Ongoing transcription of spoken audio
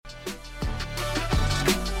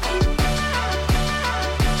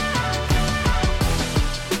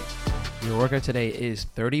workout today is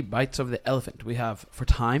 30 bites of the elephant. We have, for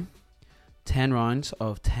time, 10 rounds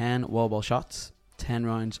of 10 wall ball shots, 10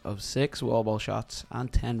 rounds of 6 wall ball shots,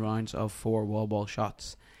 and 10 rounds of 4 wall ball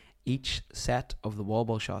shots. Each set of the wall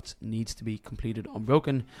ball shots needs to be completed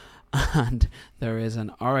unbroken, and there is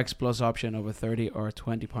an RX Plus option of a 30 or a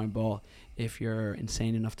 20 pound ball if you're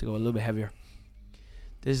insane enough to go a little bit heavier.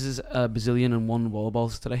 This is a bazillion and one wall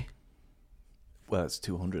balls today. Well, it's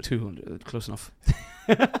 200. 200, close enough.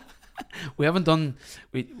 We haven't done.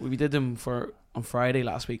 We did them on Friday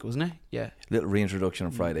last week, wasn't it? Yeah. Little reintroduction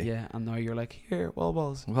on Friday. Yeah, and now you're like, here, wall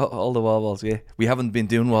balls. Well, all the wall balls, yeah. We haven't been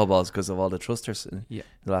doing wall balls because of all the thrusters in the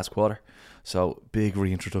last quarter. So big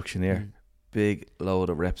reintroduction here. Big load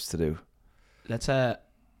of reps to do. Let's. I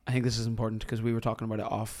think this is important because we were talking about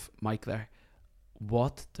it off mic there.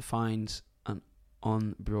 What defines an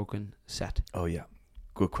unbroken set? Oh yeah,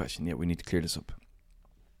 good question. Yeah, we need to clear this up.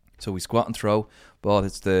 So we squat and throw, ball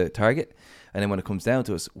hits the target, and then when it comes down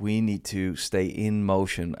to us, we need to stay in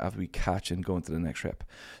motion after we catch and go into the next rep.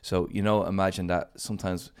 So, imagine that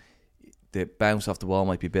sometimes the bounce off the wall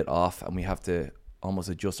might be a bit off, and we have to almost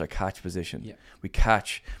adjust our catch position. Yeah. We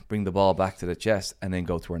catch, bring the ball back to the chest, and then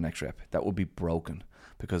go to our next rep. That will be broken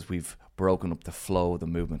because we've broken up the flow of the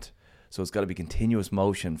movement. So it's got to be continuous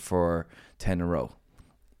motion for 10 in a row.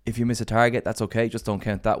 If you miss a target, that's okay. Just don't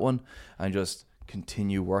count that one, and just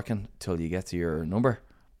continue working till you get to your number.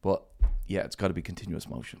 But yeah, it's got to be continuous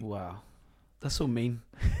motion. Wow, that's so mean.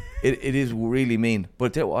 It is really mean.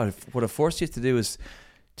 But what it forces you to do is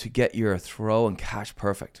to get your throw and catch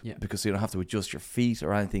perfect. Yeah. Because you don't have to adjust your feet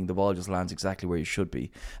or anything. The ball just lands exactly where you should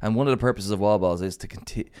be. And one of the purposes of wall balls is to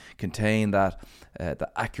contain that the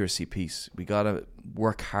accuracy piece. We got to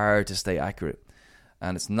work hard to stay accurate.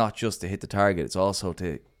 And it's not just to hit the target, it's also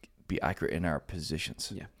to be accurate in our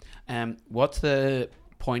positions. Yeah. What's the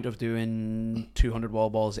point of doing 200 wall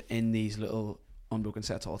balls in these little unbroken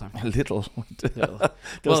sets all the time? Little.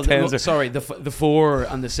 Well, the 4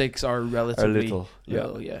 and the 6 are relatively little.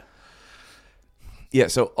 Yeah. Yeah.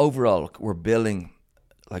 So overall, look, we're building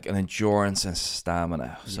like an endurance and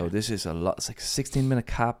stamina. So this is a lot. It's like a 16-minute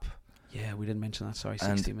cap. Yeah, we didn't mention that. Sorry,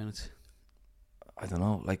 60 minutes. I don't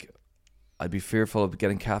know. Like, I'd be fearful of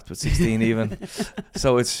getting capped with 16 even.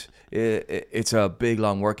 So it's a big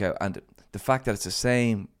long workout, and the fact that it's the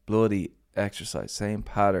same bloody exercise, same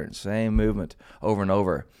pattern, same movement over and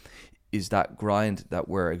over, is that grind that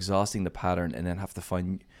we're exhausting the pattern and then have to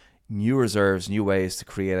find new reserves, new ways to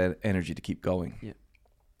create energy to keep going. Yeah.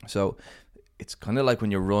 So it's kind of like when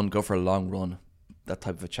you go for a long run, that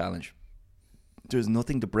type of a challenge. There's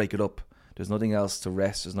nothing to break it up. There's nothing else to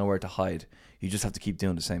rest. There's nowhere to hide. You just have to keep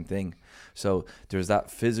doing the same thing. So there's that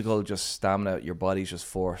physical just stamina. Your body's just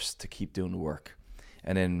forced to keep doing the work.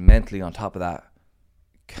 And then mentally on top of that,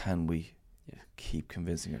 can we keep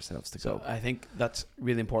convincing ourselves to go? I think that's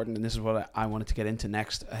really important, and this is what I wanted to get into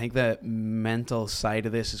next. I think the mental side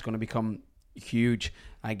of this is going to become huge.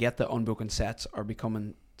 I get that unbroken sets are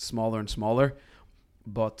becoming smaller and smaller,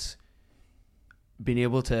 but being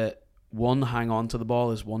able to hang on to the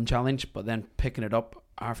ball is one challenge, but then picking it up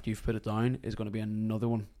after you've put it down is going to be another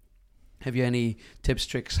one. Have you any tips,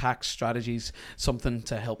 tricks, hacks, strategies, something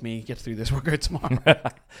to help me get through this workout tomorrow?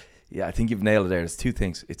 Yeah, I think you've nailed it there. There's two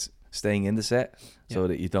things. It's staying in the set so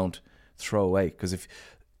that you don't throw away. Because if,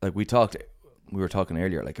 like we were talking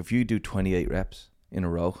earlier, like if you do 28 reps in a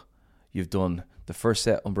row, you've done the first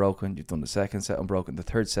set unbroken, you've done the second set unbroken, the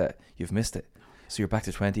third set, you've missed it. So you're back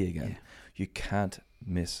to 20 again. Yeah. You can't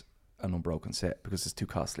miss an unbroken set because it's too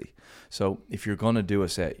costly. So if you're going to do a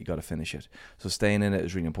set, you got to finish it. So staying in it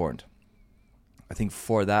is really important. I think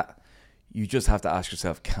for that, you just have to ask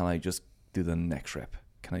yourself, can I just do the next rep?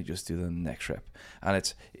 Can I just do the next rep? And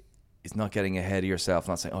it's not getting ahead of yourself,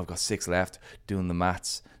 not saying, I've got 6 left, doing the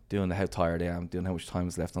maths, doing how tired I am, doing how much time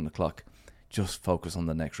is left on the clock. Just focus on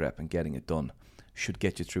the next rep and getting it done. Should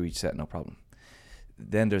get you through each set, no problem.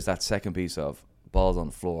 Then there's that second piece of balls on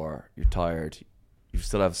the floor, you're tired, you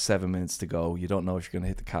still have 7 minutes to go, you don't know if you're going to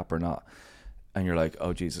hit the cap or not, and you're like,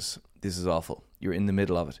 oh Jesus, this is awful. You're in the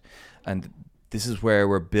middle of it. And this is where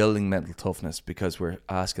we're building mental toughness, because we're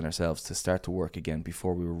asking ourselves to start to work again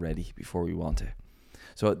before we were ready, before we want to.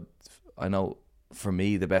 So I know for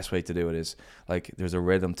me, the best way to do it is like there's a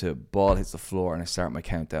rhythm to ball hits the floor and I start my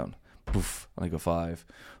countdown. Poof, and I go 5,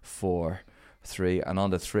 4, 3, and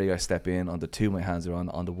on the 3 I step in, on the 2 my hands are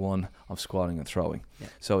on the 1 I'm squatting and throwing. Yeah.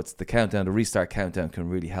 So it's the countdown, the restart countdown can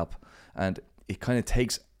really help, and it kind of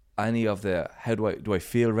takes any of the how do I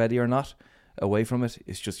feel ready or not away from it.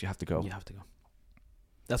 It's just you have to go.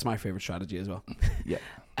 That's my favorite strategy as well.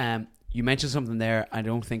 Yeah. You mentioned something there, I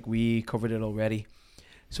don't think we covered it already.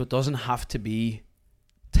 So it doesn't have to be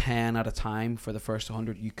 10 at a time for the first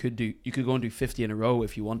 100. You could go and do 50 in a row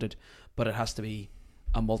if you wanted, but it has to be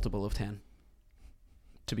a multiple of 10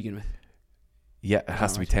 to begin with. Yeah, it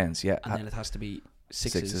has to be tens. Yeah, and then it has to be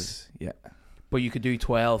sixes. Yeah, but you could do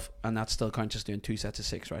 12, and that's still kind of just doing 2 sets of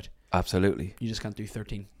 6, right? Absolutely. You just can't do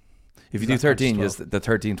 13. If you do 13, just the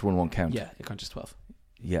 13th one won't count. Yeah, it counts as 12.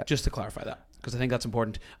 Yeah, just to clarify that, because I think that's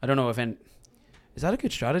important. I don't know if is that a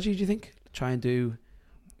good strategy, do you think? Try and do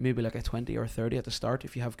maybe like a 20 or 30 at the start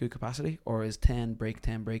if you have good capacity, or is 10 break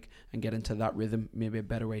and get into that rhythm maybe a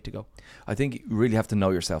better way to go? I think you really have to know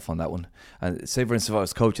yourself on that one. And say for instance, if I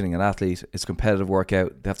was coaching an athlete, it's a competitive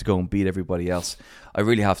workout, they have to go and beat everybody else. I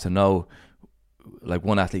really have to know, like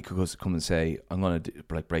one athlete could come and say, I'm going to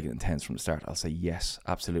break it in tens from the start. I'll say yes,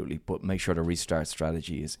 absolutely, but make sure the restart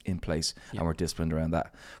strategy is in place and we're disciplined around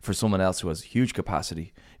that. For someone else who has huge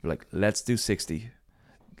capacity, you're like, let's do 60,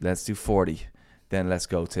 let's do 40, then let's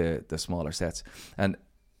go to the smaller sets. And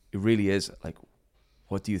it really is like,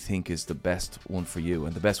 what do you think is the best one for you?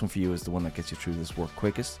 And the best one for you is the one that gets you through this work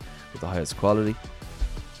quickest with the highest quality,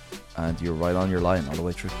 and you're right on your line all the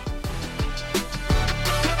way through.